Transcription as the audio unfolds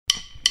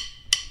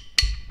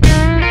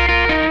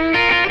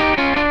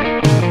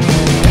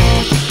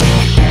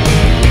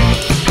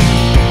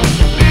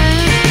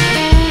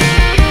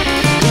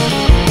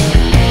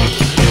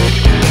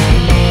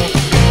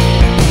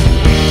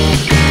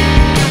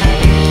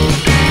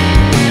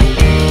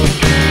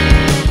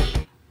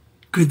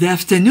Good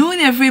afternoon,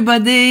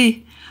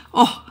 everybody.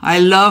 Oh, I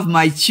love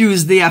my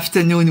Tuesday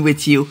afternoon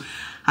with you.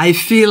 I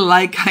feel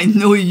like I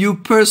know you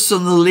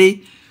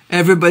personally,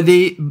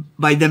 everybody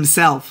by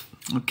themselves.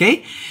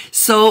 Okay,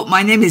 so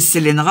my name is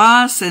Celine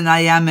and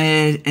I am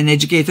an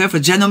educator for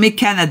Janome,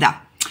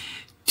 Canada.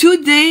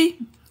 Today,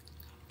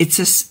 it's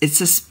a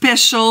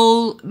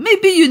special,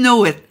 maybe you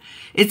know it.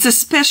 It's a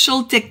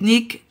special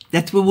technique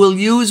that we will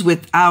use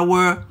with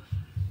our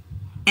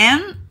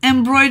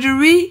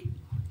embroidery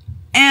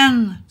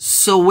and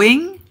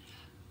sewing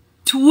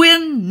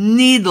twin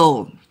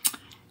needle.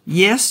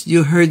 Yes,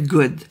 you heard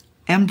good.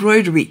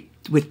 Embroidery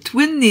with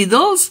twin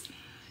needles.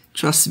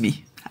 Trust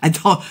me,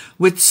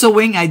 with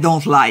sewing, I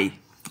don't lie.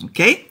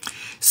 Okay,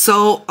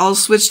 so I'll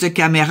switch the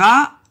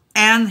camera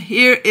and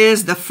here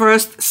is the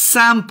first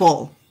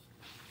sample.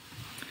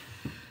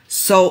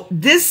 So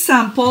this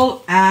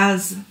sample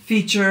has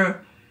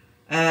feature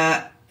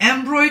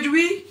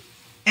embroidery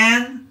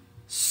and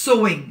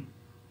sewing.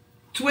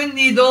 Twin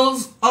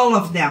needles, all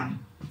of them.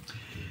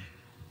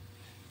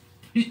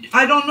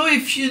 I don't know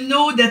if you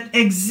know that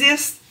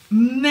exist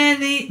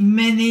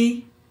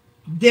many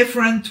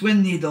different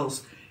twin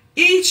needles.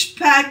 Each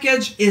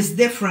package is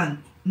different.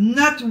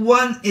 Not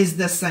one is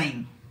the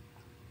same.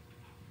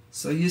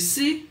 So you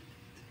see,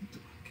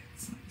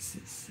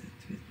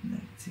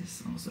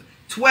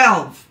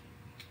 12.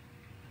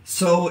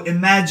 So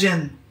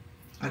imagine,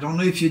 I don't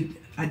know if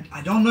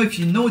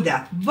you know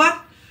that,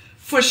 but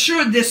for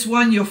sure this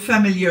one you're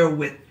familiar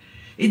with.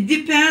 It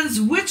depends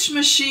which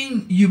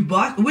machine you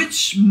bought,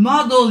 which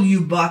model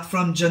you bought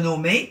from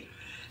Janome,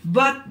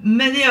 but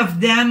many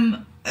of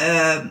them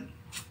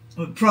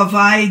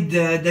provide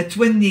the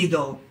twin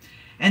needle.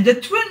 And the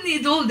twin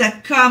needle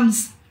that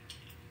comes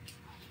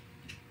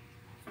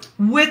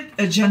with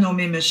a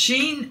Janome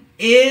machine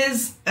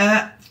is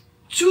a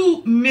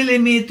 2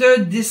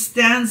 millimeter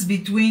distance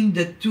between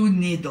the two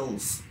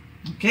needles.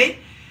 Okay?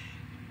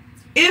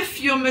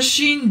 If your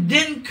machine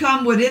didn't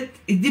come with it,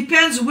 it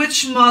depends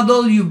which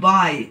model you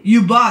bought,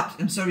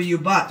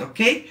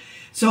 okay?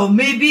 So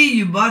maybe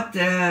you bought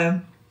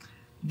the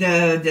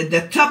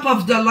top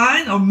of the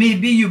line, or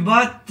maybe you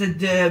bought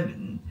the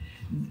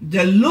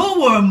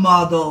lower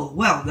model.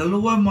 Well, the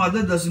lower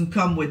model doesn't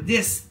come with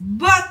this,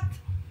 but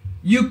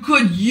you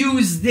could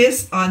use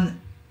this on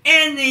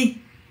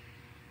any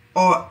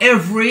or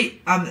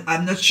every,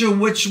 I'm not sure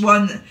which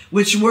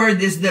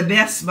word is the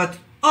best, but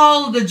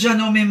all the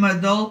Janome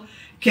model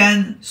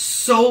can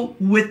sew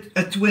with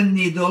a twin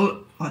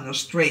needle on a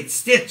straight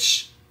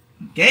stitch.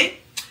 Okay,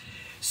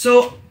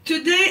 so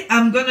today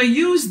I'm gonna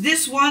use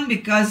this one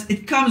because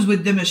it comes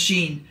with the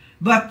machine,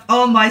 but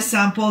all my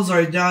samples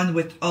are done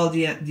with all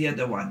the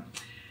other one.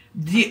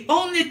 The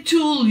only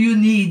tool you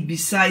need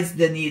besides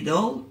the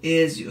needle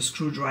is your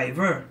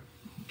screwdriver.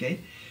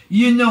 Okay,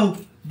 you know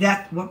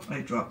that. Whoop,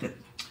 I dropped it.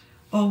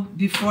 Oh,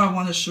 before I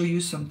want to show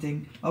you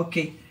something.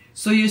 Okay,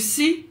 so you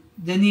see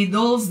the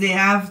needles, they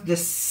have the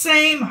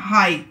same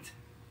height.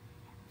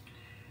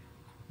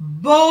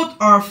 Both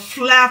are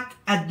flat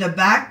at the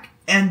back,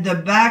 and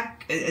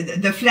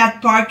the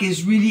flat part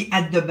is really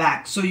at the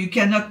back, so you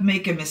cannot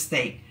make a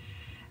mistake.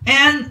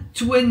 And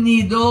twin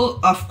needle,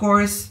 of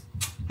course,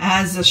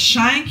 has a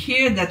shank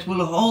here that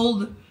will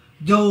hold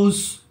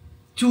those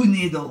two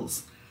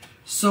needles.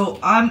 So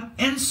I'm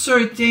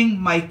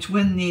inserting my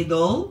twin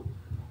needle,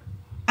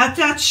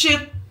 attach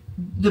it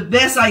the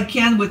best I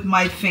can with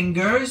my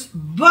fingers,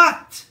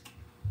 but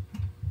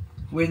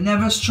we're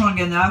never strong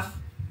enough.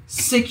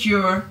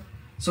 Secure.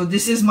 So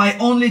this is my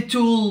only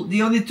tool,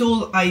 the only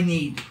tool I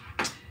need.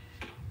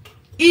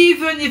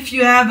 Even if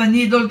you have a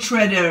needle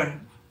threader,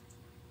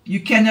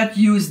 you cannot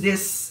use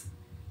this.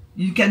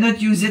 You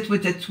cannot use it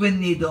with a twin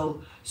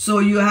needle. So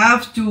you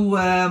have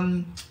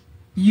to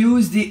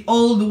use the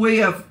old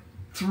way of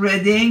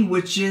threading,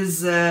 which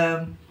is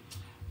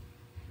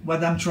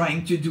what I'm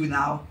trying to do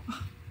now.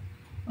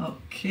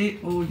 Okay,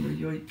 hold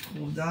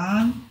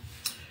on.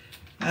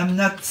 I'm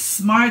not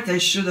smart. I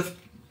should have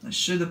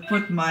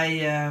put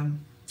my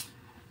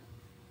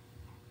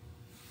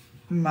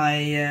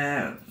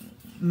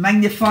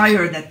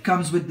magnifier that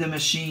comes with the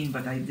machine,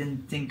 but I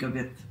didn't think of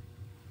it.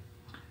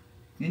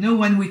 You know,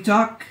 when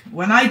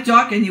I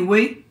talk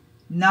anyway,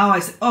 now I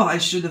say, oh, I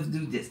should have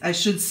do this. I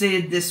should say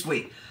it this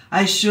way.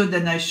 I should,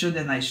 and I should,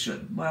 and I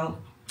should.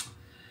 Well,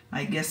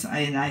 I guess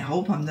I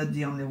hope I'm not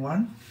the only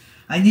one.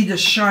 I need a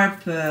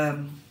sharp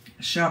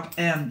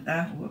end.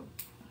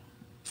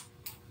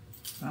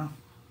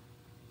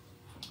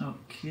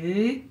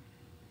 Okay,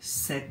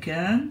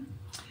 second.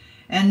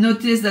 And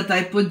notice that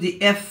I put the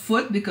F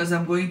foot because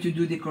I'm going to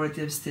do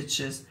decorative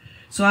stitches.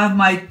 So I have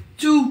my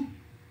two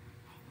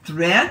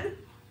thread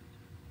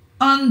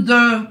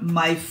under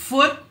my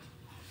foot,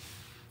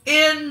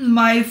 in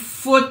my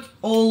foot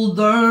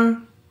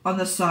holder on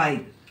the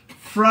side,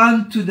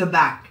 front to the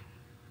back.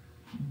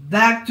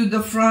 Back to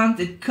the front,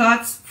 it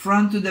cuts,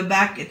 front to the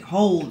back, it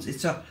holds.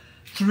 It's a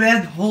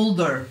thread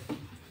holder.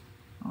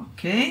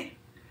 Okay,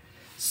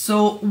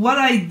 so what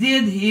I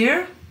did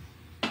here,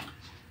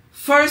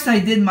 first I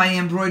did my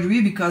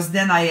embroidery because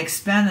then I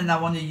expand and I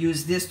want to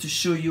use this to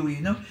show you,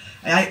 you know.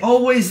 I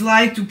always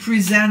like to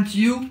present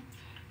you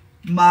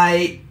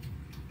my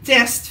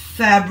test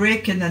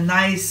fabric in a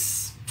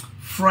nice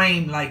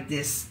frame like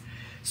this.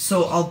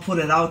 So I'll put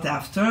it out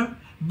after.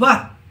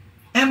 But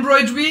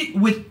embroidery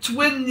with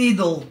twin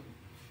needle.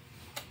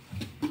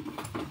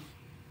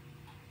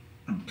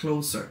 I'm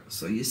closer.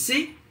 So you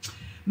see,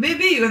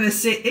 maybe you're going to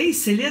say, hey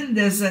Celine,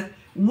 there's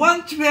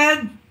one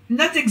thread,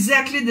 not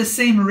exactly the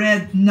same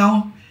red.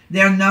 No,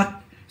 they're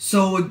not.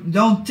 So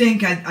don't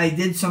think I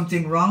did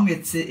something wrong.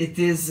 It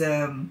is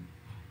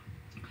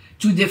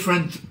two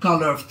different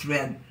color of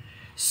thread.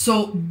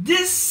 So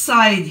this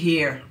side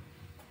here,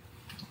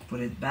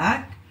 put it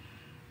back.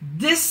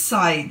 This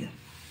side,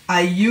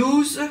 I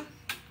use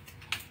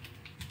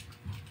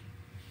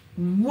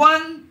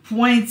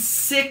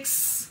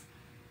 1.6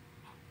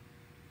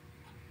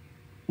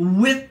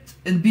 width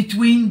in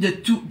between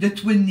the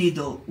twin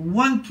needle.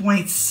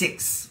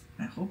 1.6.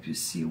 I hope you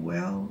see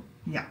well.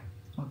 Yeah.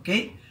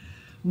 Okay.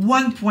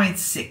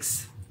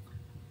 1.6.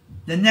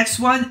 The next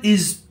one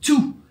is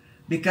 2.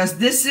 Because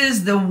this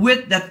is the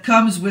width that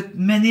comes with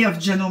many of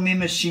Janome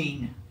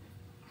machine.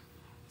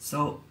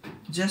 So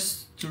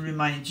just to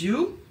remind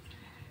you.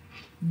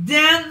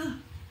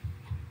 Then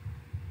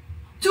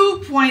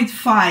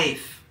 2.5.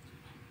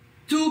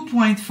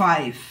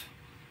 2.5.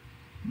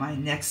 My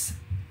next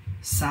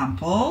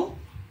sample.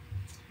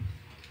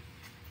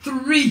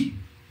 3.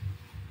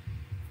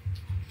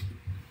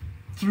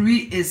 3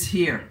 is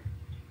here.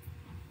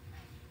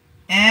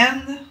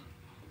 And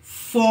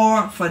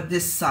 4 for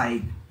this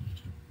side.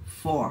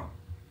 4.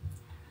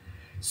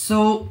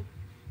 So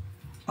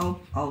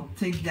I'll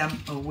take them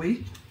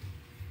away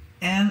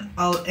and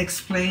I'll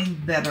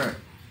explain better.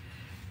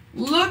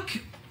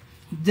 Look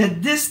the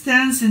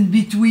distance in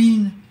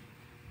between.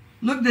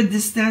 Look the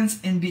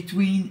distance in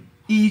between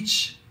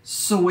each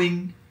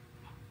sewing.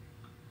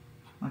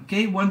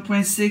 Okay,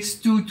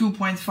 1.6, 2,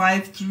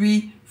 2.5,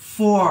 3,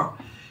 4.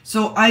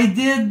 So I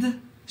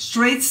did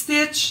straight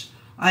stitch.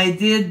 I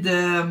did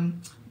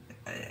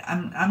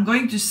I'm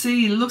going to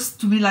say, it looks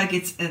to me like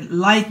it's a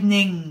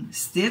lightning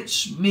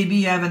stitch. Maybe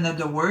you have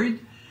another word.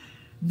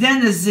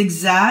 Then a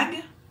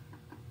zigzag.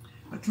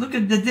 But look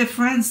at the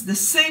difference. The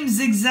same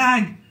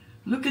zigzag.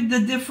 Look at the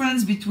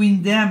difference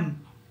between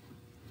them.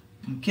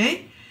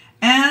 Okay?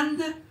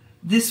 And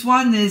this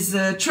one is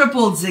a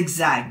triple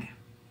zigzag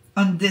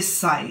on this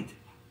side.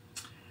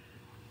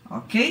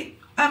 Okay?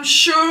 I'm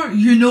sure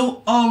you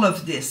know all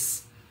of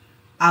this.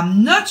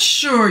 I'm not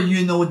sure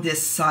you know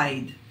this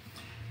side.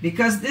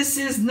 Because this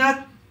is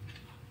not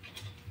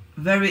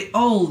very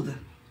old.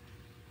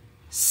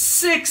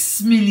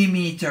 6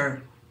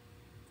 millimeter.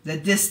 The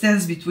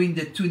distance between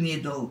the two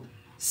needles.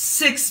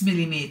 6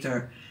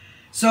 millimeter.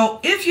 So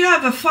if you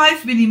have a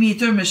 5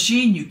 millimeter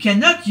machine, you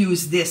cannot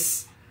use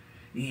this.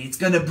 It's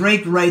going to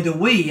break right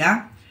away,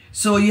 yeah?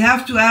 So you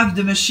have to have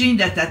the machine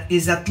that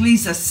is at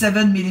least a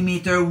 7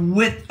 millimeter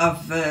width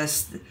of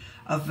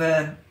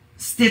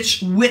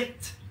stitch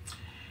width.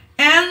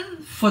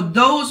 And for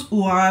those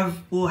who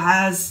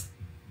has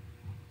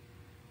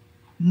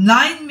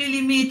 9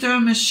 millimeter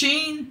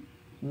machine,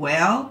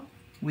 well,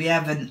 we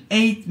have an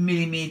 8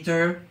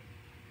 millimeter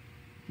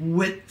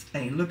width.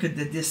 Hey, look at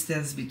the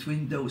distance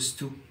between those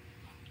two.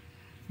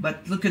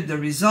 But look at the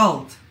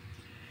result.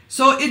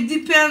 So it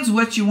depends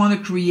what you want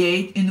to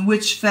create, in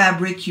which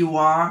fabric you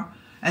are,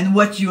 and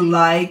what you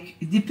like.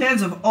 It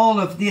depends on all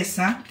of this,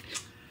 huh?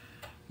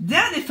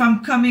 Then if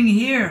I'm coming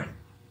here,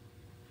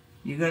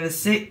 you're going to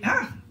say,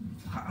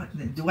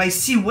 do I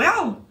see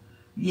well?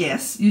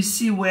 Yes, you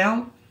see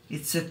well.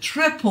 It's a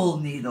triple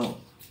needle.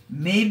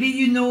 Maybe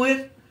you know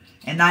it,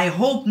 and I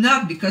hope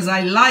not, because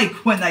I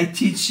like when I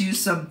teach you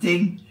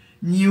something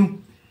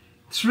new.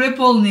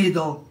 Triple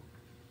needle.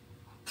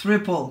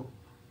 Triple.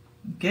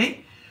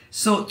 Okay?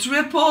 So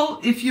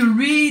triple, if you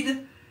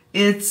read,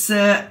 it's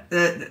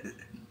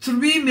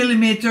 3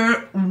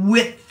 millimeter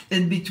width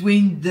in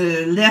between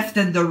the left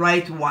and the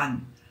right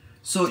one.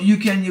 So you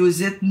can use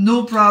it,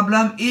 no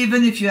problem,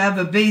 even if you have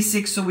a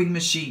basic sewing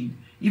machine.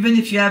 Even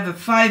if you have a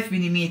 5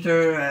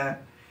 millimeter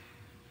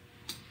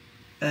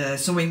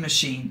sewing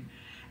machine.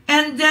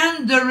 And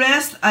then the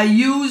rest, I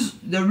use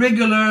the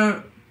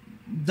regular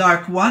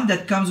dark one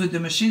that comes with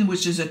the machine,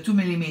 which is a 2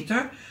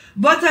 millimeter.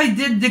 But I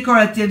did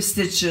decorative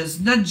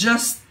stitches, not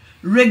just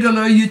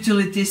regular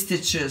utility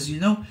stitches, you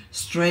know,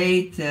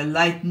 straight,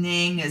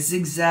 lightning,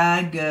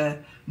 zigzag,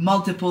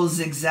 multiple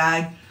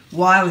zigzag.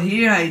 While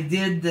here I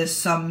did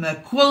some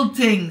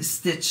quilting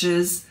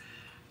stitches,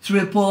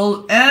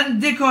 triple, and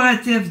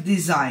decorative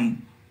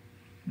design.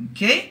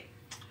 Okay?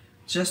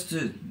 Just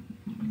to,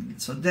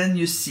 so then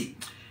you see.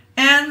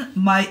 And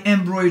my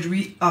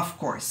embroidery, of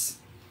course.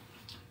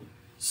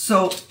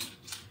 So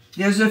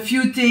there's a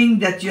few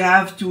things that you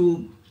have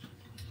to,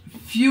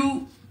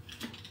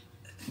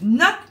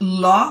 not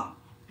law,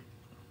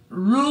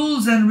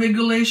 rules and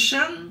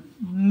regulation.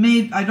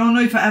 Maybe, I don't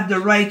know if I have the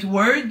right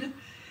word,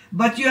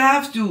 but we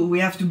have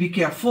to be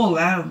careful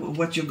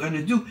what you're going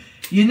to do.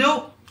 You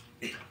know,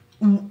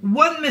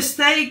 one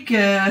mistake,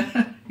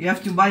 you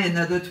have to buy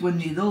another twin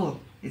needle.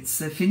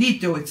 It's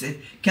finito.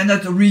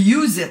 Cannot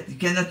reuse it. You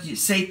cannot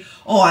say,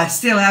 oh, I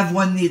still have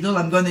one needle,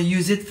 I'm going to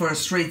use it for a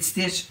straight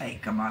stitch. Hey,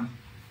 come on.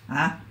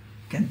 Huh?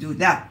 Can do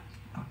that.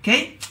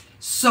 Okay?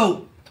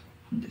 So,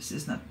 this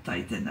is not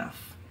tight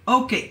enough.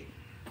 Okay.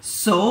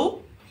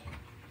 So,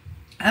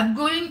 I'm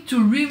going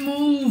to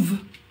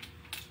remove,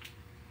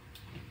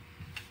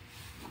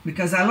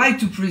 because I like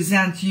to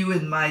present you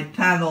in my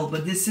panel,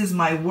 but this is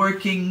my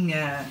working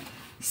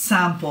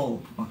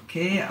sample.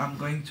 Okay, I'm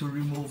going to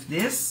remove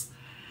this.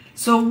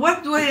 So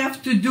what do I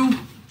have to do?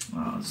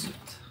 Oh, zut.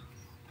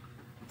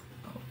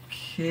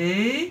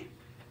 Okay.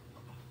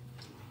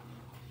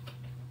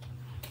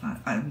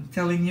 I'm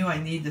telling you,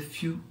 I need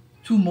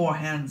two more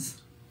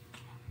hands.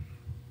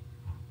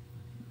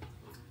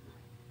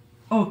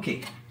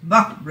 Okay,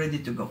 ready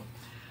to go.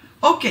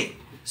 Okay,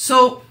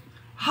 so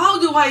how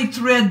do I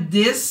thread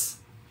this?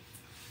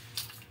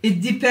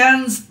 It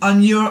depends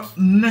on your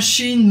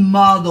machine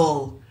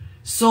model.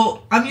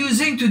 So I'm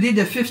using today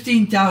the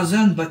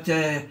 15,000, but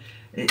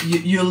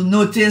you'll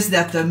notice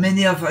that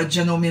many of a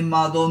Janome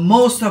model,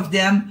 most of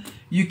them,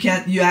 you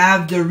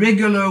have the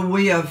regular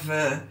way of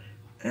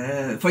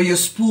for your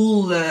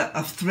spool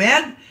of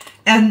thread,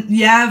 and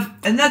you have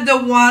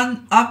another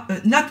one,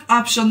 not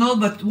optional,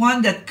 but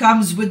one that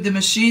comes with the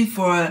machine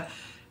for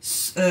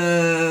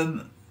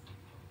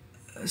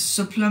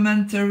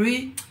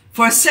supplementary,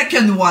 for a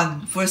second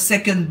one, for a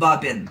second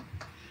bobbin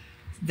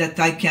that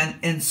I can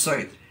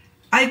insert.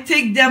 I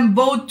take them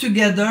both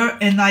together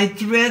and I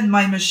thread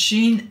my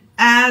machine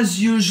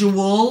as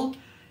usual,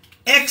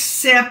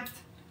 except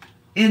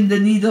in the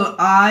needle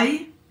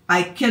eye.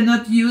 I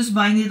cannot use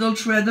my needle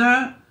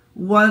threader,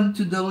 one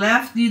to the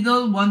left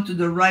needle, one to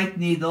the right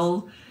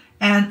needle,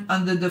 and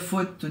under the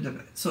foot to the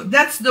right. So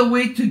that's the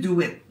way to do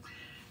it.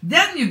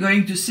 Then you're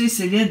going to say,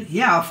 Celine,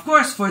 yeah, of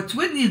course, for a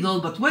twin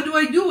needle, but what do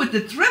I do with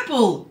the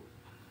triple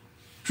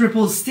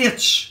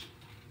stitch?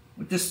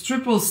 With this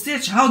triple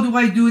stitch, how do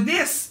I do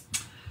this?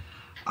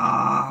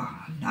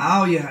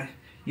 Now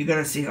you're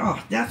gonna say,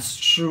 oh, that's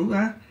true,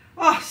 huh?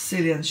 Oh,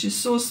 Celine, she's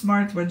so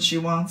smart when she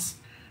wants.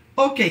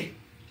 Okay,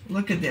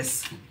 look at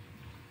this.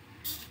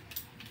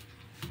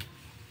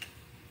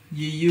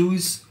 You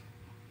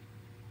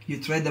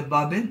thread a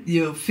bobbin,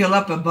 you fill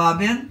up a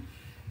bobbin,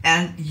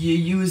 and you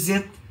use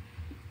it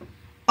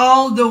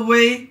all the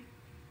way,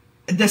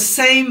 the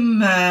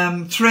same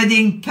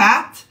threading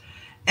path,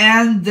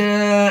 and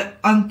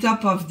on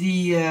top of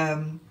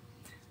the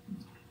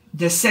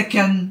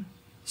second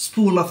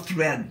spool of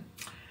thread.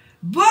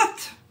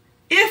 But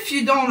if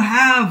you don't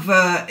have,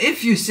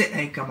 if you say,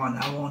 hey, come on,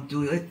 I won't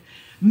do it,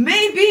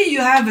 maybe you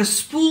have a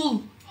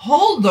spool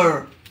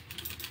holder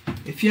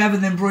if you have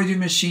an embroidery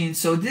machine.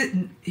 So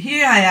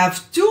here I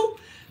have 2,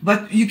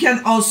 but you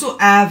can also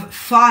have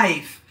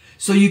 5.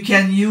 So you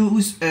can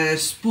use a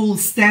spool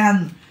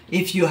stand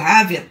if you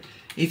have it.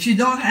 If you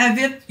don't have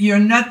it, you're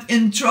not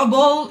in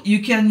trouble.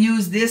 You can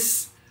use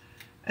this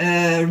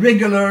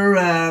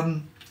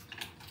regular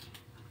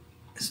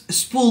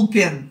spool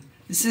pin.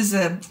 This is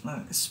a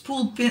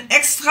spool pin,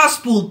 extra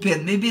spool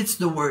pin. Maybe it's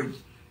the word,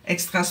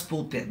 extra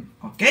spool pin.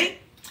 Okay?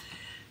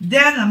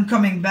 Then I'm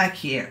coming back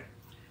here.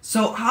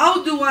 So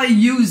how do I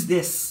use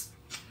this?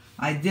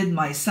 I did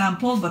my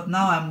sample, but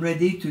now I'm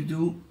ready to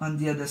do on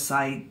the other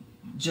side,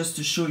 just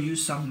to show you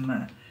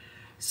some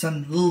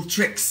little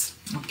tricks.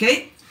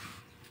 Okay?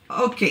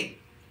 Okay.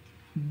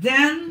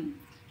 Then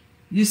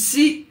you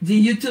see the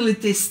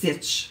utility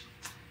stitch.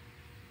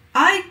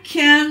 I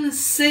can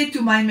say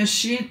to my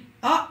machine,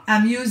 oh,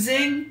 I'm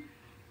using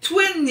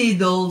twin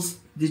needles.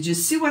 Did you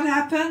see what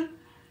happened?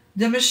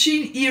 The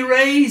machine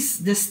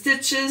erased the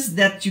stitches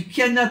that you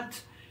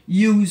cannot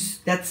use,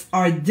 that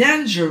are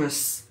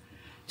dangerous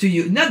to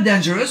you. Not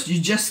dangerous, you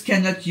just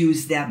cannot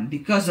use them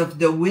because of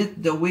the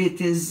width, the way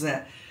it is,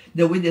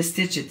 the way the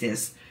stitch it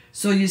is.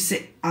 So you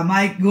say, am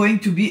I going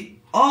to be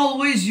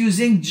always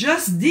using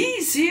just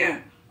these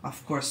here?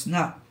 Of course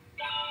not.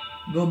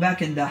 Go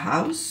back in the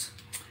house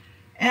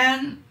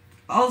and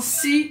I'll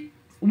see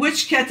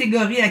which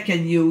category I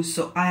can use.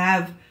 So I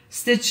have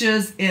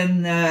stitches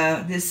in,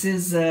 this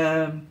is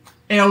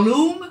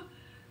heirloom,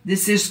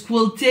 this is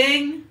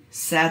quilting,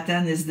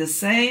 satin is the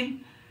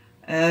same,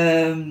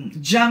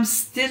 jump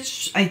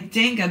stitch, I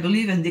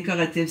believe, and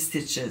decorative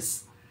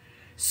stitches.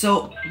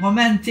 So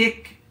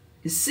romantic,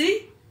 you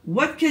see,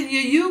 what can you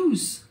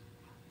use?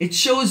 It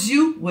shows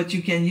you what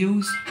you can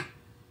use.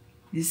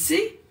 You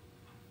see,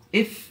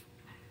 if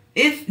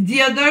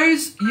the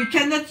others, you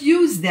cannot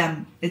use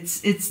them.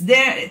 It's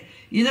there,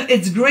 you know,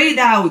 it's grayed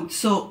out,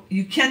 so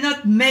you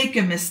cannot make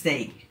a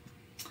mistake.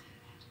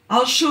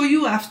 I'll show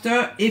you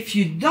after. If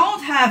you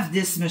don't have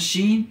this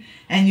machine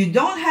and you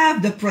don't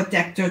have the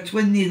protector,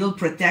 twin needle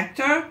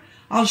protector,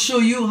 I'll show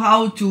you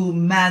how to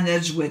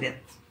manage with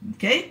it.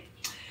 Okay,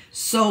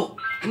 so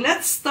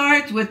let's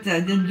start with,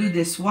 I didn't do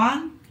this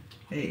one.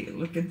 Hey,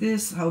 look at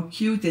this, how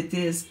cute it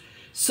is.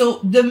 So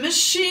the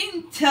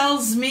machine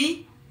tells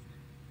me,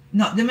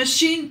 no, the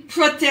machine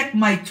protect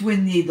my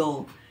twin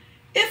needle.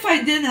 If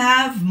I didn't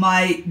have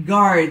my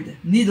guard,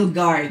 needle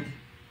guard,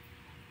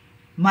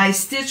 my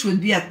stitch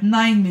would be at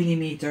 9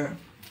 millimeter.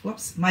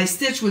 Whoops, my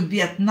stitch would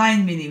be at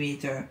 9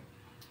 millimeter.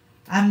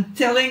 I'm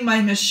telling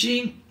my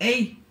machine,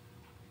 hey,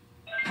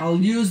 I'll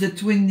use the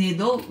twin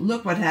needle.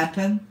 Look what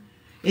happened.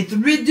 It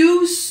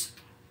reduced,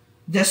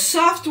 the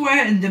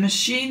software in the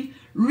machine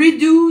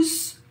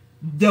reduce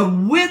the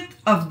width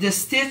of the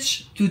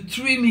stitch to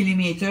 3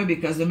 millimeter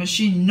because the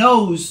machine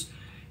knows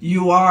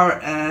you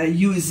are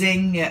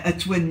using a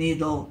twin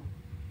needle.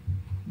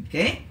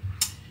 Okay.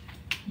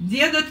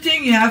 The other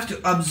thing you have to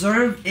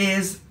observe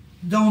is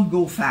don't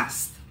go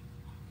fast.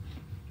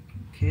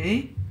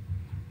 Okay.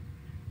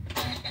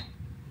 I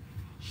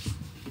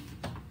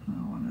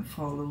want to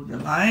follow the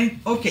line.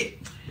 Okay.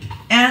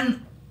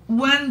 And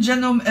when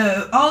Janome,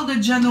 all the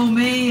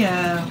Janome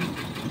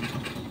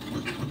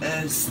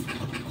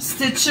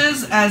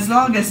stitches, as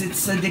long as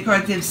it's a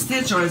decorative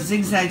stitch or a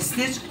zigzag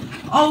stitch,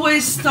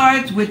 always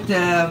start with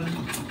a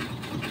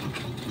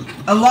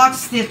lock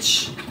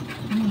stitch.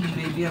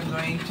 Maybe I'm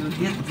going to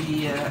hit the,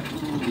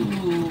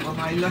 ooh, am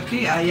I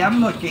lucky? I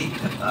am lucky.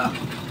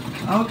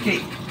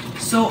 Okay,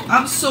 so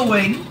I'm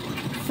sewing,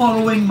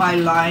 following my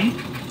line,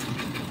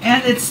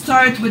 and it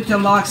starts with the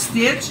lock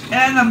stitch,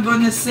 and I'm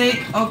going to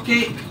say,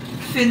 okay,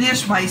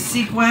 finish my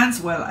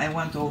sequence. Well, I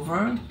went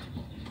over.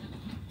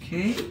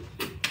 Okay,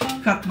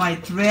 cut my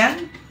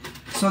thread.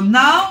 So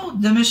now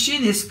the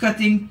machine is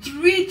cutting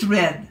 3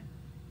 threads,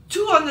 2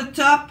 on the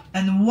top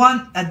and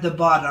 1 at the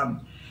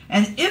bottom.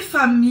 And if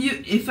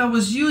I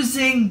was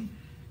using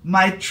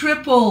my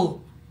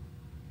triple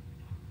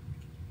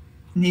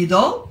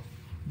needle,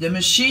 the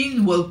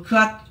machine will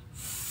cut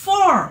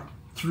 4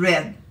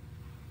 threads.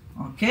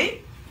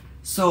 Okay,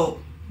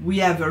 so we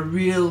have a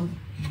real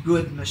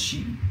good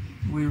machine.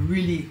 We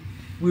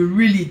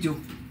really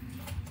do.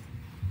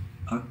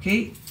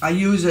 Okay, I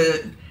use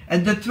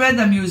and the thread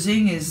I'm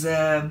using is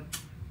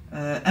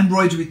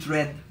embroidery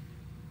thread.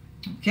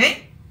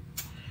 Okay,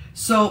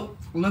 so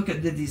look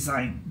at the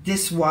design.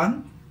 This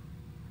one,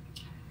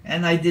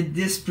 and I did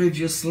this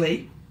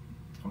previously.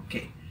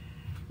 Okay,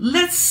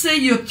 let's say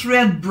your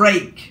thread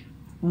break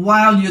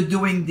while you're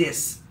doing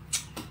this.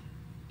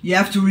 You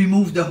have to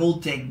remove the whole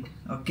thing.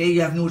 Okay,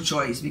 you have no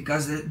choice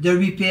because the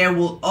repair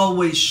will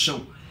always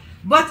show.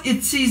 But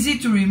it's easy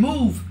to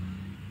remove.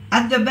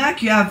 At the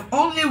back, you have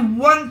only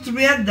 1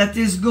 thread that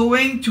is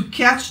going to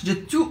catch the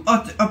 2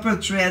 upper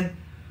thread.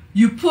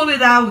 You pull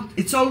it out.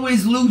 It's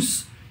always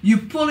loose. You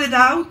pull it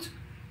out,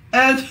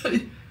 and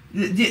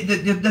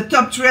the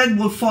top thread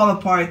will fall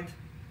apart.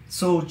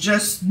 So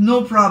just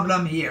no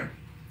problem here.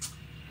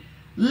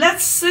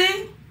 Let's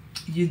say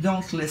you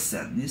don't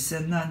listen. You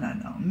said, no, no,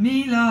 no.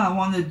 Me, I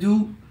want to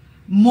do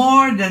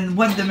more than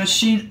what the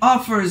machine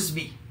offers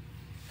me.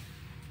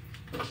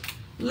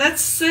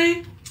 Let's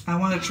say I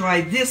want to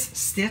try this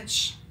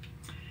stitch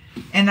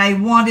and I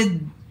want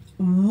it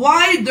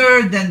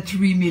wider than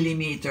 3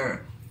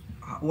 millimeter.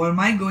 What am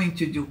I going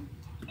to do?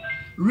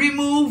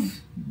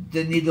 Remove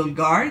the needle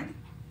guard,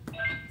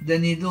 the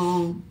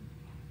needle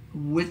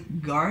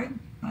width guard.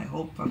 I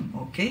hope I'm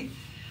okay.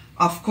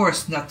 Of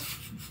course, not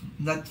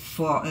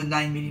for a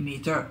 9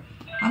 millimeter.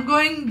 I'm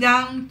going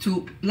down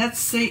to, let's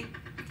say,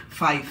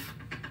 5.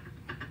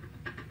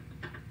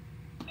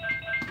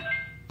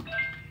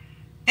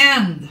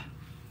 And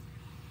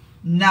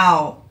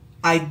now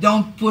I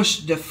don't push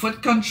the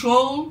foot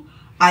control,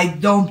 I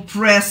don't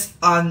press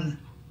on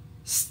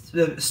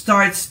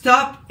start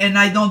stop, and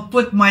I don't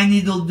put my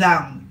needle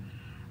down.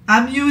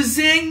 I'm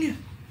using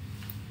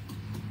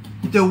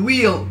the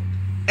wheel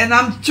and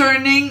I'm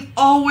turning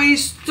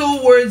always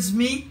towards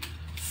me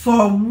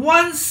for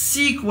 1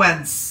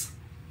 sequence.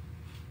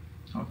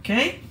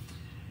 Okay,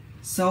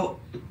 so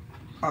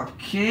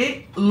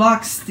okay,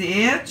 lock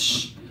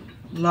stitch.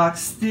 Lock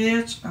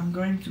stitch. I'm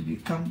going to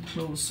come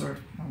closer.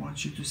 I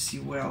want you to see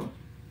well.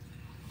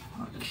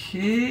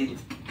 Okay.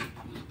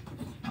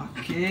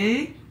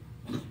 Okay.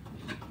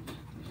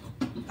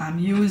 I'm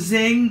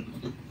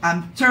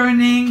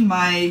turning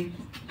my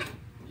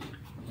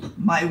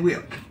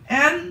wheel.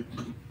 And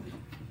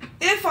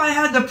if I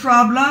had a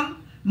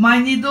problem, my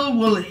needle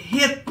will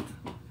hit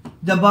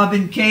the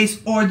bobbin case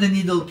or the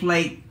needle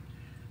plate.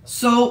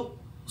 So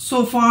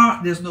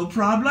far there's no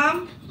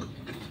problem.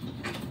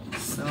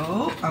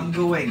 So I'm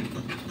going.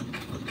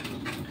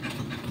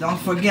 Don't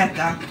forget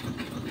that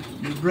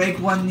you break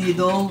 1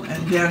 needle,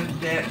 and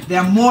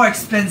they're more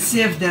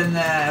expensive than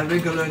a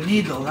regular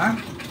needle, huh?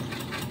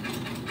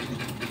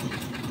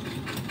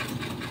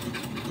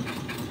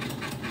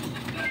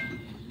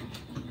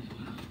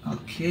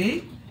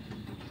 Okay.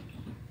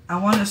 I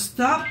want to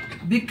stop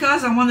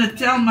because I want to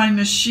tell my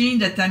machine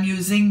that I'm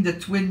using the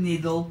twin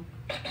needle,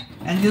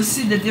 and you'll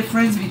see the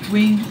difference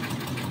between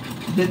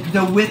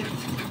the width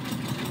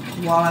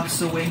while I'm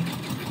sewing.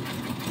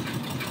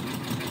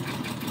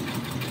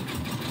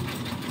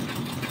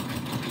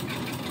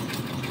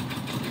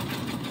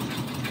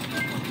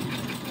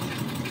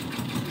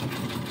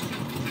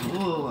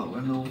 Oh, I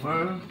went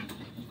over.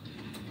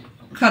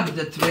 Cut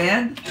the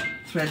thread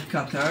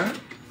cutter.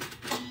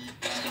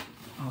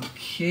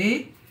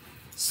 Okay,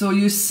 so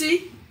you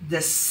see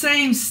the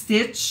same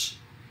stitch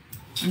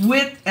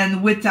with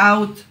and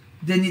without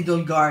the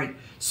needle guard.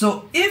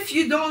 So if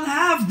you don't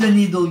have the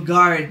needle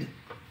guard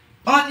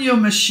on your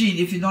machine,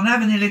 if you don't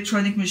have an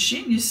electronic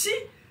machine, you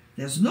see,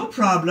 there's no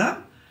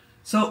problem.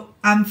 So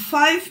I'm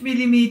 5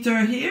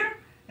 millimeter here,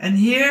 and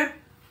here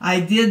I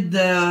did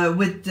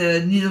with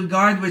the needle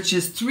guard, which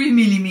is 3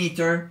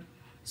 millimeter.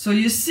 So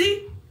you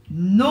see,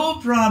 no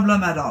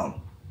problem at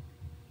all.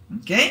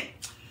 Okay,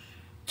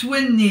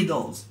 twin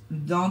needles.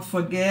 Don't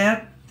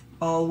forget,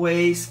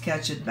 always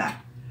catch it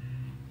back.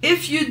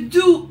 If you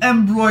do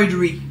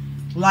embroidery,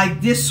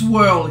 like this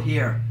swirl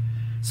here,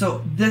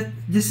 so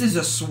this is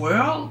a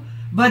swirl,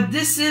 but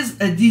this is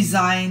a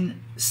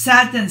design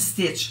satin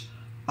stitch.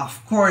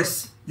 Of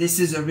course, this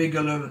is a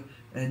regular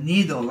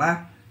needle.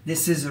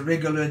 This is a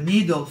regular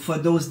needle for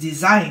those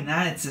design.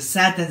 It's a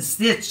satin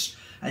stitch.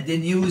 I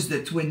didn't use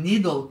the twin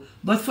needle,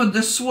 but for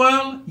the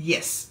swirl,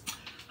 yes.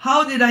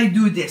 How did I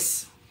do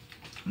this?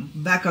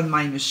 Back on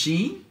my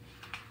machine.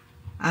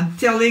 I'm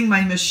telling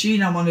my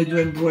machine I want to do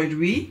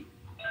embroidery.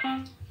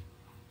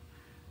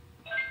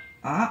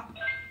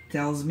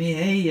 Tells me,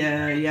 hey,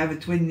 you have a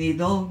twin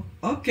needle.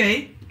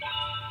 Okay.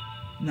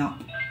 No.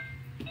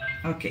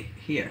 Okay,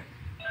 here.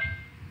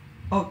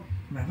 Oh,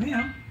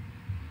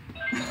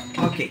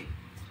 okay.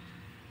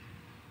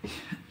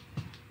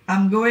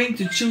 I'm going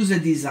to choose a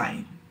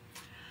design.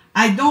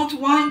 I don't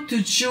want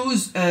to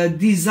choose a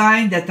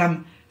design that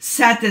I'm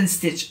satin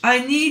stitch.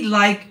 I need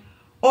like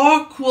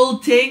or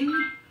quilting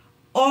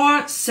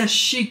or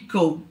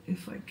sashiko.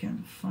 If I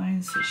can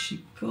find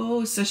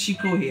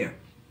sashiko here.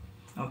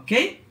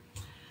 Okay,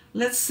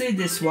 let's say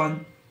this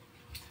one.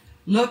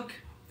 Look,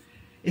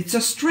 it's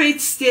a straight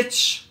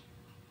stitch.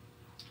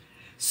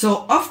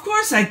 So of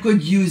course I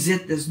could use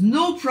it, there's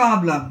no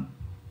problem.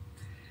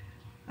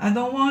 I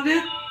don't want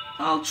it,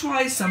 I'll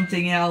try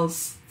something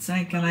else. So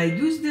can I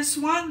do this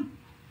one?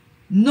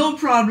 No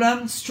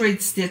problem,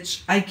 straight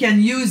stitch. I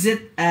can use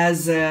it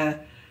as with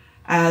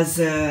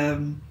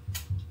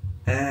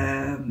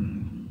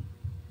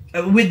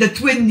the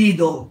twin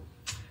needle.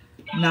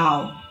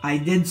 Now I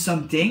did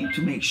something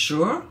to make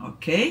sure.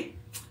 Okay,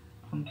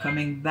 I'm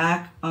coming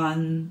back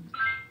on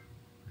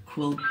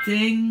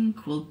quilting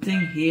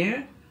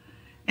here,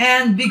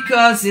 and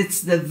because it's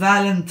the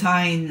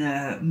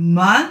Valentine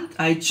month,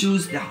 I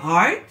choose the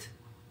heart.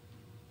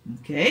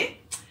 Okay,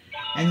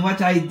 and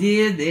what I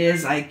did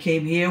is I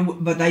came here,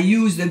 but I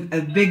used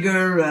a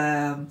bigger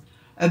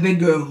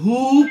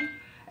hoop,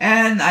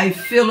 and I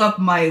fill up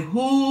my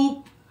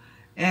hoop,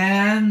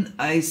 and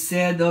I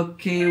said,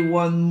 okay,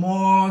 one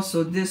more,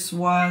 so this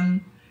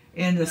one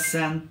in the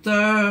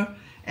center,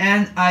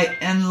 and I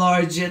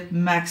enlarge it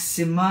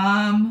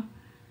maximum.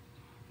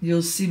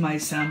 You'll see my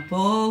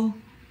sample.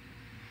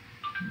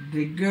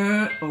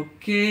 Bigger,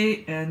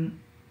 okay, and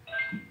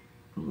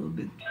a little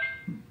bit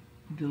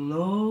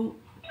below.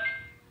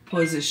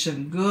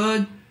 Position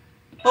good.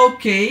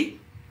 Okay.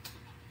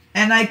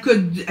 And I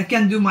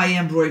can do my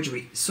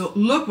embroidery. So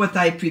look what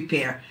I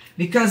prepare.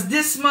 Because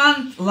this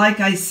month,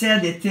 like I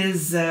said, it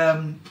is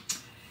the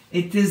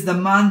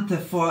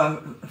month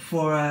for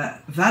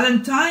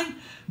Valentine,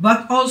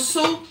 but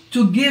also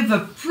to give a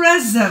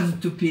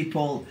present to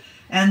people.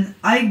 And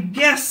I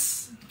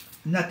guess,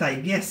 not I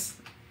guess,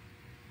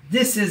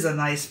 this is a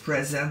nice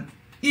present,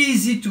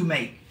 easy to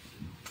make.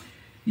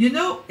 You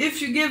know,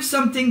 if you give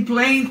something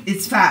plain,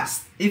 it's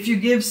fast. If you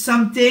give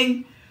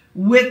something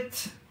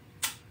with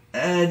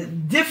a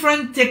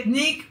different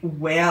technique,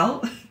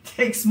 well, it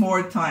takes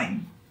more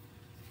time.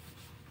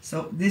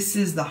 So this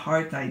is the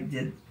heart I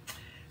did.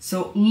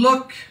 So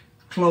look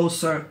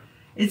closer.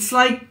 It's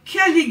like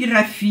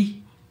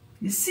calligraphy.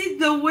 You see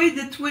the way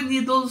the twin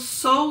needles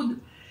sewed?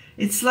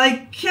 It's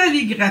like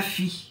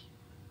calligraphy.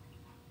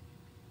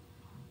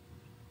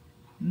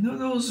 You know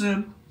those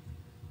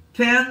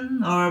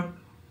pen or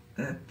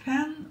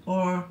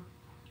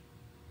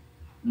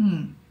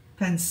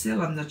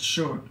pencil, I'm not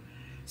sure.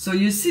 So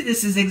you see,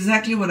 this is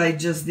exactly what I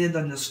just did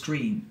on the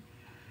screen.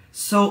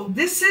 So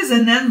this is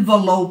an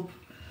envelope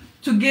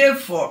to give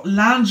for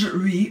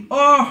lingerie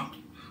or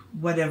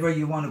whatever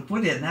you want to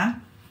put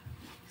in.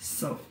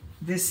 So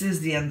this is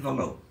the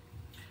envelope.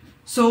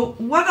 So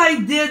what I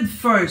did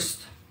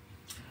first,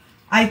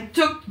 I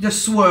took the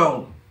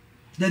swirl,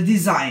 the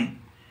design,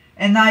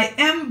 and I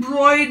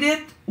embroidered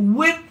it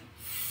with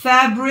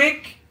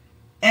fabric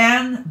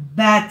and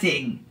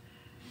batting.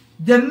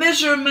 The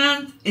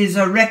measurement is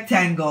a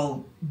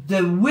rectangle,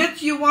 the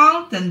width you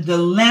want and the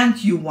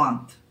length you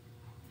want.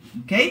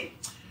 Okay,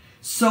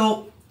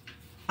 so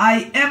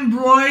I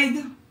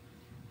embroidered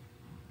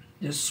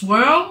the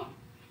swirl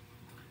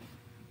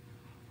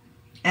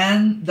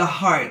and the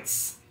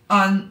hearts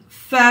on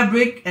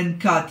fabric and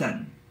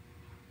cotton,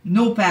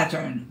 no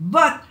pattern.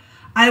 But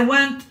I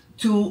went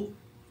to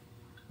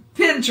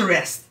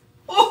Pinterest.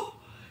 Oh,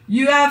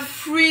 you have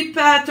free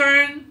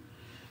pattern.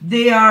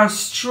 They are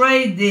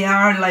straight, they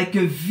are like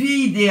a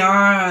V, they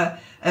are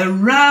a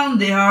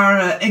round, they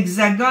are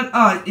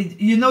hexagon.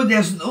 You know,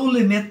 there's no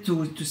limit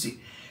to see.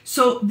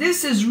 So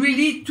this is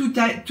really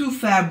two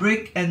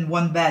fabric and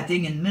one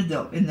batting in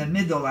the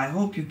middle. I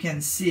hope you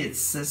can see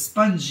it's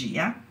spongy,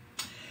 yeah?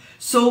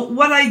 So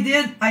what I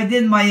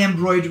did my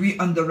embroidery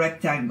on the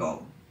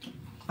rectangle.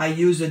 I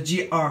use a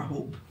GR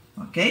hoop,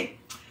 okay?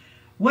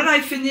 When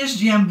I finish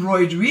the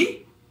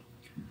embroidery,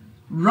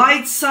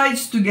 right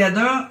sides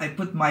together, I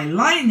put my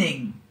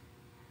lining.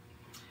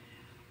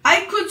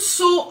 I could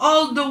sew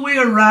all the way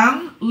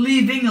around,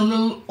 leaving a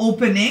little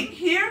opening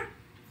here.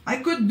 I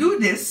could do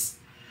this,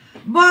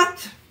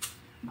 but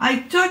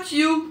I taught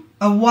you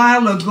a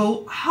while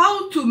ago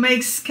how to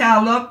make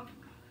scallop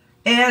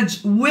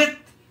edge with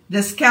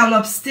the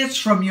scallop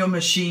stitch from your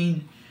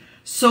machine.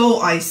 So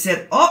I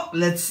said, oh,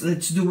 let's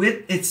do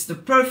it. It's the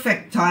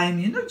perfect time,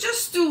 you know,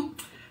 just to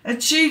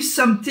achieve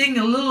something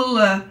a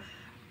little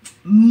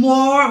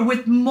more,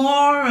 with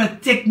more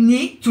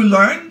technique to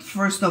learn,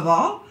 first of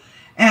all,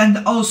 and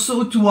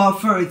also to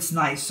offer it's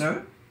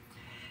nicer.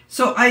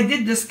 So I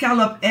did the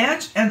scallop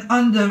edge, and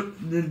on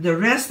the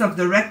rest of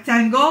the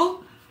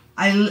rectangle,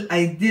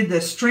 I did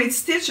a straight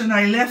stitch, and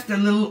I left a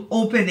little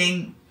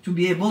opening to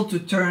be able to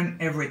turn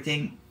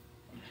everything.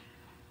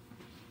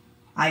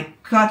 I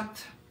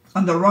cut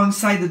on the wrong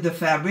side of the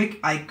fabric.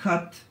 I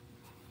cut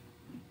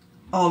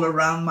all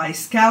around my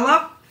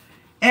scallop,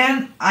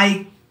 and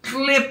I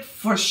clip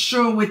for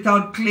sure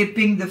without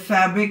clipping the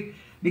fabric,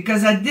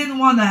 because I didn't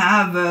want to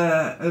have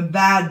a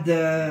bad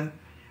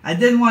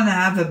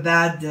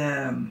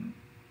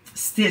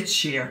stitch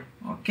here,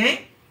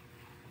 okay?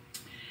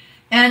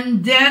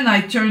 And then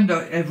I turned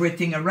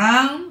everything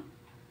around.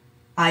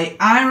 I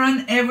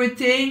ironed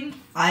everything.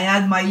 I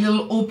had my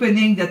little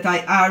opening that I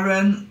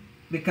ironed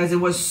because it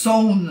was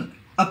sewn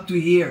up to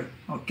here,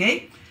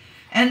 okay?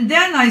 And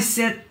then I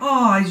said,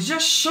 oh, I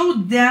just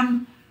showed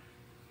them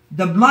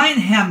the blind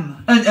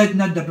hem,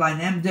 not the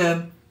blind hem,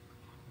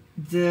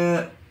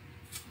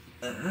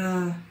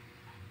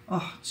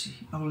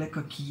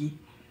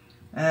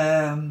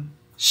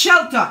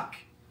 shell tuck.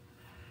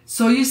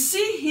 So you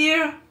see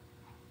here,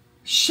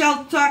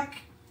 shell tuck,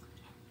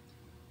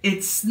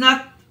 it's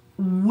not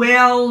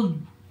well,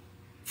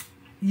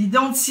 you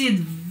don't see it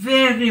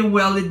very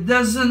well.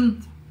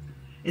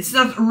 It's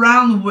not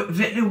round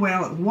very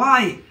well.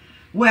 Why?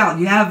 Well,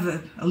 you have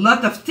a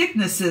lot of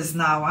thicknesses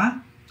now, huh?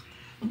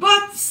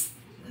 But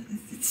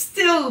it's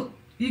still,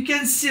 you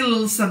can see a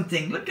little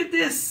something. Look at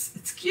this,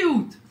 it's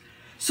cute.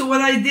 So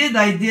what I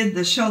did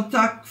the shell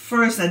tuck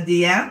first at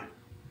the end,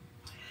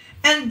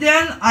 and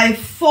then I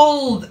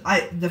fold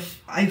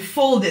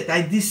it.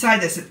 I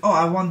decided, I said, oh,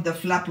 I want the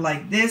flap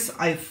like this.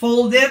 I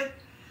fold it,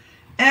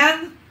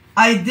 and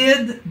I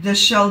did the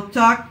shell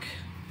tuck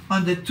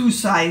on the two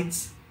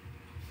sides,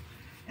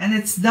 and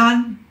it's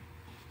done.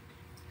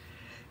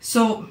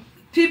 So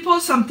people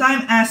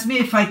sometimes ask me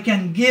if I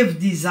can give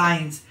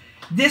designs.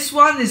 This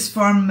one is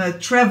from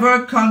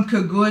Trevor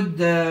Conkergood.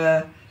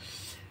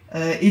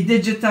 He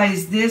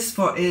digitized this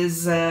for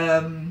his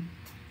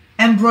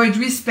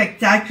embroidery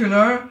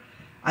spectacular.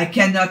 I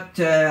cannot,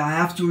 I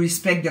have to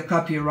respect the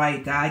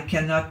copyright. I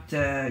cannot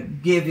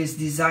give his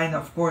design,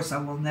 of course. I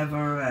will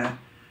never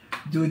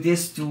do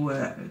this to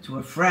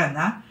a friend.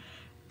 Huh?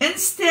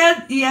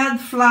 Instead, he had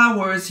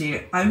flowers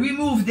here. I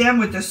removed them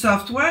with the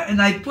software,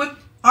 and I put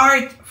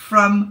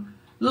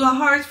little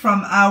heart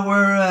from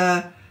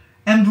our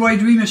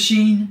embroidery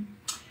machine.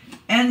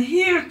 And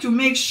here, to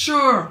make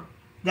sure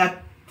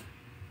that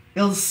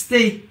it'll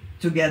stay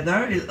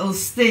together, it'll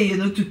stay, you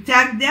know, to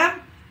tag them,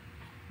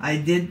 I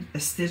did a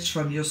stitch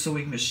from your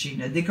sewing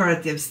machine, a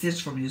decorative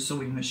stitch from your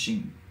sewing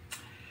machine.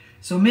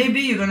 So maybe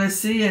you're gonna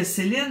say,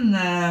 Celine,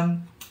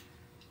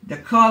 the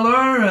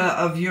color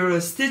of your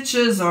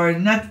stitches are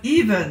not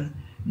even.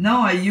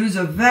 No, I use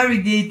a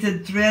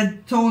variegated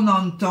thread, tone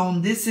on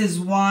tone. This is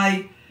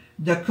why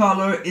the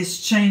color is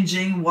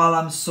changing while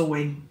I'm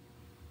sewing.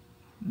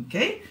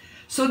 Okay?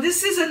 So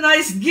this is a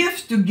nice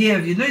gift to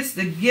give. You know, it's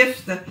the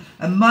gift,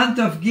 a month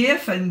of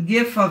gift and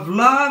gift of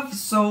love.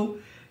 So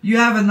you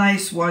have a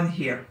nice one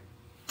here.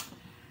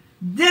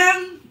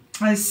 Then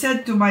I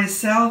said to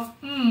myself,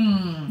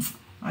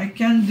 I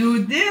can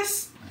do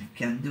this, I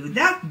can do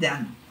that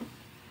then.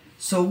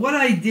 So what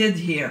I did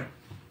here,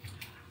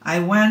 I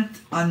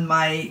went on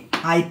my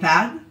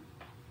iPad.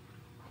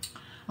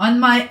 On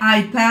my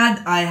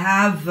iPad, I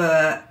have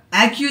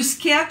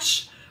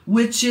AccuSketch,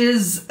 which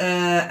is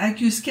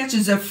AccuSketch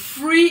is a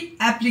free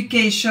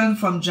application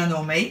from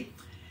Janome,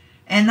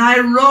 and I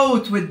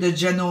wrote with the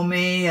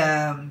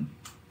Janome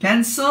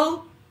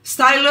pencil,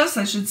 stylus,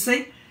 I should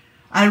say.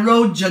 I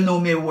wrote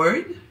Janome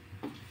word,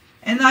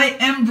 and I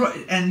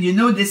embroidered, and you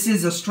know this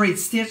is a straight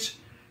stitch,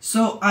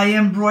 so I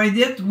embroidered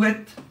it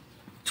with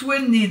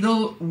twin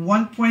needle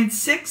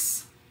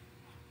 1.6,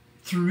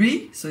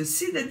 3. So you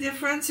see the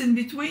difference in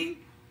between?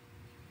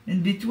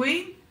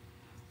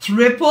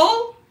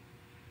 Triple,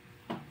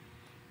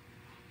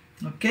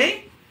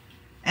 okay,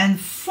 and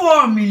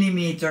 4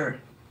 millimeter.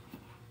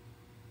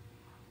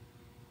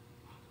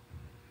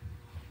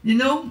 You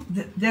know,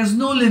 there's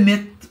no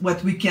limit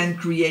what we can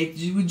create.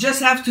 You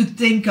just have to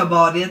think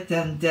about it,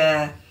 and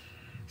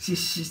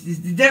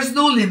there's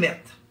no limit,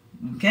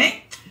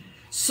 okay?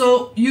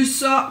 So you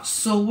saw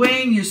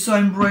sewing, you saw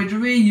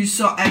embroidery, you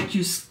saw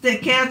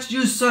AccuSketch,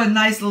 you saw a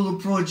nice little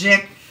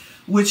project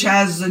which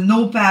has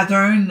no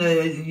pattern,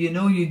 you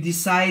know, you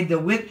decide the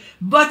width.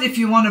 But if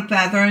you want a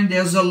pattern,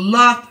 there's a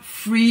lot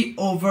free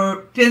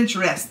over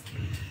Pinterest.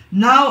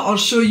 Now I'll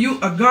show you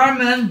a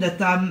garment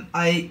that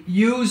I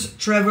use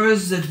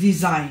Trevor's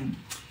design.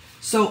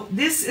 So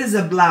this is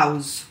a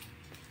blouse.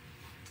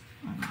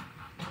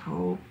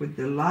 Oh, with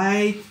the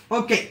light.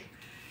 Okay,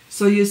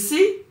 so you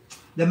see,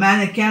 the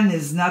mannequin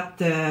is not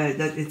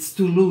that it's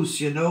too loose,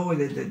 you know.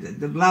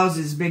 The blouse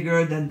is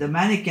bigger than the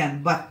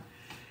mannequin, but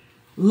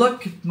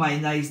look at my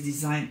nice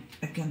design.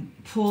 I can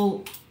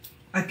pull,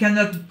 I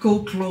cannot go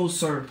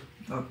closer.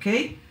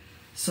 Okay,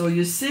 so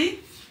you see,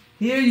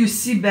 here you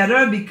see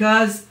better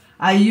because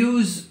I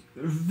use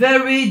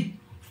very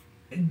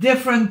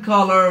different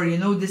color. You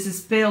know, this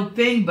is pale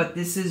pink, but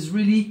this is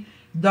really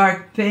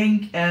dark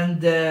pink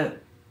and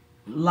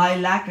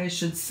lilac, I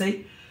should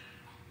say.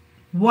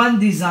 One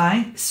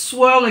design,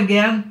 swirl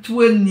again,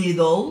 twin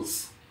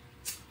needles.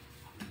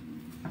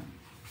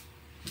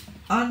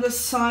 On the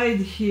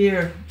side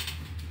here,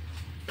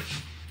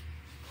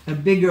 a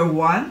bigger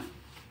one.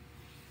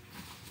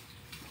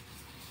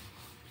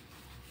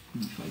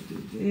 If I do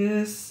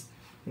this,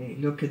 hey,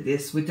 look at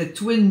this with the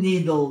twin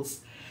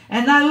needles.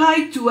 And I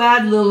like to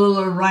add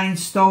little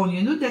rhinestone,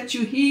 you know, that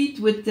you heat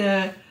with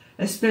a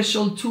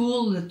special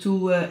tool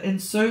to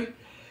insert.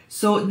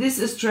 So this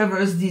is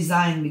Trevor's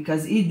design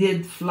because he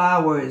did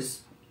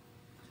flowers.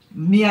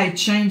 Me, I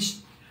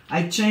change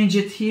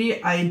it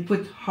here. I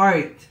put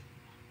heart.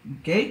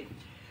 Okay,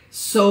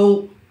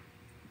 so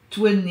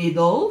twin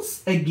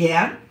needles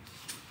again,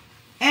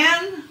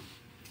 and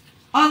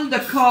on the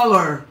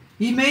collar,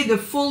 he made a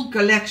full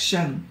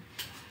collection.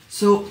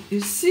 So you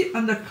see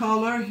on the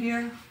collar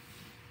here,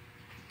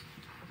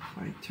 if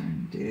I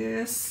turn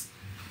this,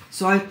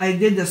 so I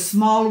did a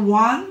small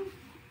one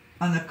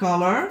on the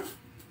collar.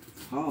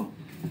 Oh,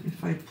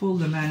 if I pull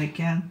the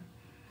mannequin,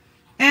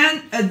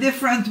 and a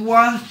different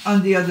one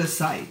on the other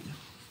side.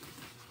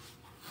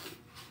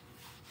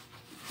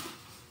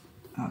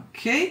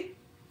 Okay,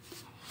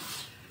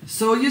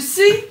 so you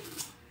see,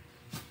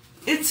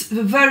 it's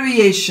the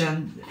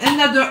variation,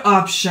 another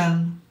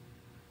option.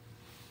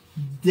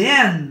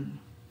 Then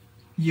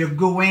you're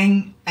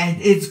going, and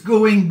it's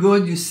going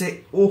good. You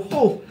say,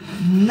 oh,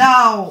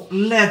 now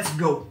let's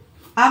go.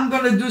 I'm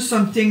gonna do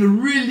something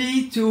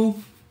really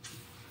to,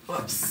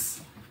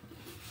 oops.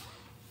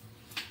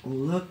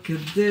 Look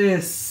at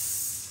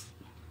this.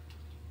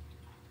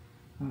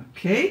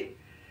 Okay,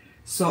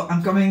 so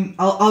I'm coming,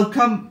 I'll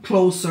come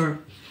closer.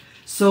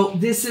 So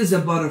this is a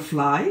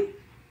butterfly,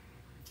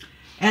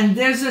 and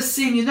there's a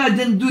seam. You know, I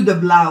didn't do the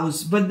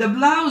blouse, but the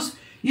blouse,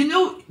 you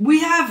know, we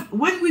have,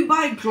 when we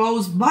buy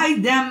clothes, buy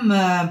them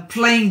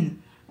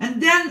plain,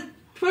 and then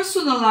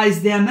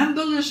personalize them,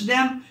 embellish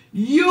them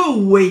your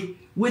way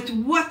with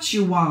what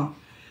you want.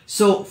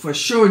 So for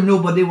sure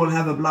nobody will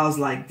have a blouse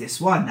like this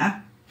one, huh?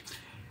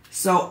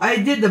 So I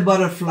did the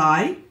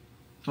butterfly,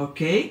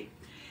 okay,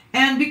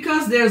 and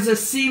because there's a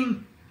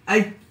seam,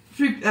 I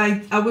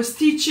was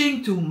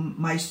teaching to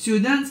my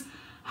students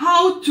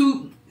how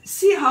to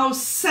see how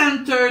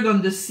centered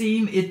on the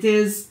seam it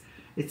is.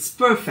 It's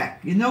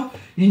perfect, you know.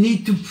 You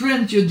need to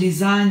print your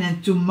design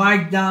and to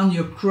mark down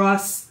your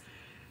cross.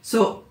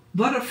 So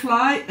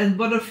butterfly, and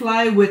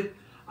butterfly with,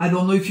 I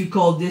don't know if you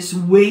call this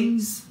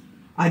wings,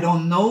 I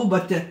don't know,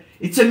 but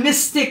it's a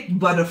mystic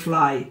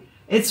butterfly.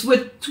 It's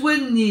with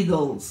twin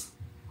needles.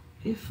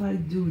 If I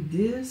do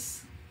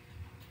this,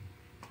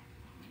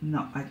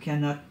 no, I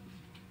cannot.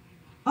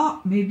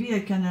 Oh, maybe I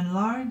can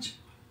enlarge.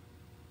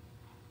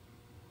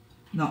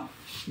 No,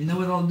 you know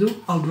what I'll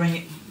do? I'll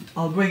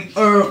bring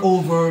her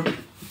over.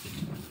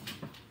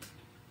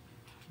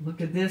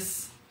 Look at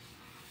this.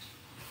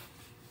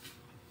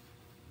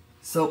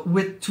 So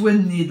with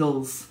twin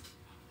needles.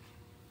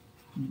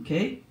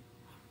 Okay.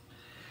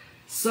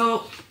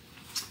 So,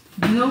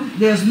 you know,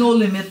 there's no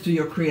limit to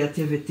your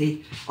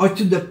creativity or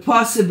to the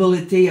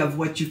possibility of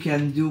what you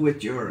can do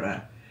with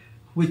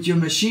your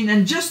machine.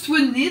 And just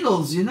twin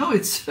needles, you know,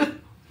 it's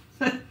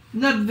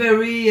not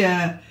very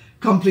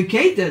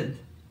complicated.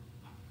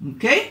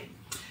 Okay,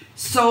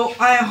 so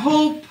I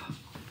hope,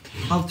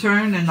 I'll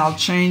turn and I'll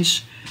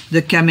change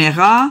the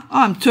camera.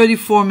 Oh, I'm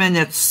 34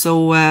 minutes,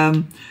 so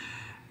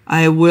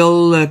I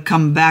will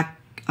come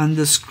back on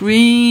the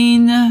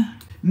screen.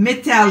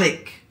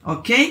 Metallic,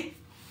 okay?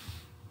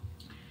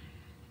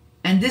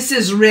 And this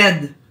is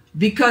red,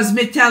 because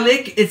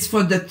metallic, it's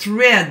for the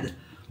thread.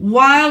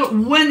 While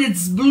when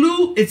it's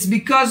blue, it's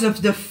because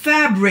of the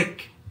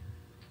fabric.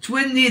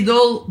 Twin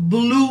needle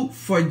blue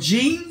for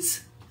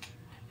jeans.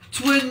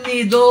 Twin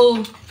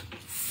needle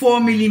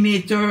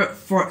 4mm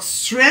for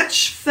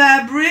stretch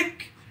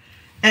fabric.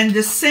 And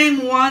the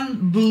same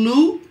one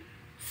blue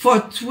for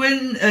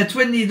twin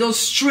needle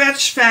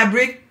stretch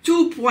fabric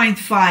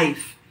 2.5.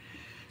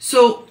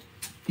 So,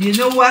 you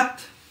know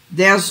what?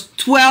 There's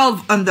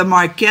 12 on the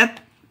market.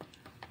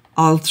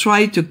 I'll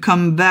try to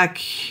come back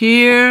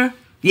here.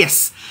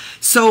 Yes.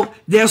 So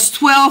there's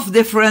 12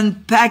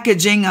 different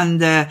packaging on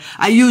the,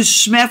 I use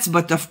Schmetz,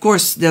 but of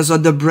course there's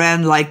other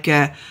brand like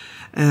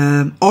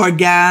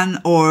Organ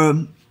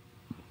or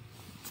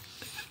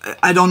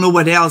I don't know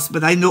what else,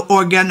 but I know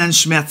Organ and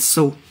Schmetz.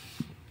 So,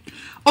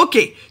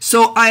 okay.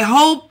 So I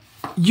hope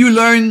you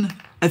learn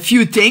a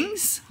few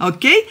things,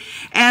 okay?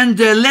 And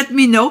let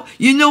me know.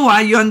 You know,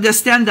 you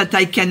understand that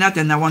I cannot,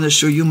 and I want to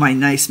show you my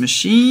nice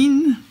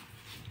machine.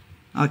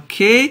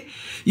 Okay?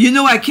 You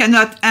know, I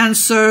cannot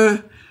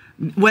answer,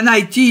 when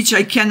I teach,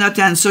 I cannot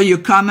answer your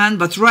comment,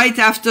 but right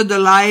after the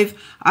live,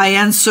 I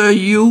answer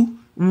you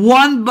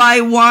one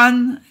by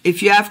one.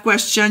 If you have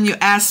question, you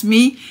ask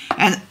me.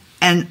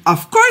 And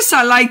of course,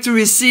 I like to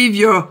receive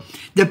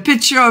the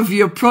picture of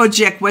your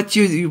project, what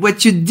you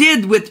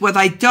did with what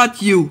I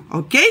taught you,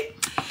 okay?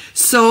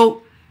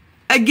 So,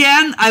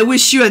 again, I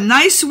wish you a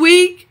nice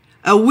week,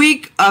 a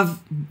week of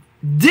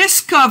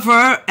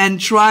discover and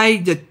try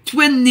the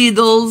twin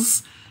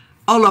needles,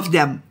 all of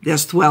them.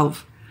 There's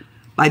 12.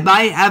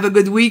 Bye-bye. Have a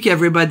good week,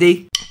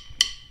 everybody.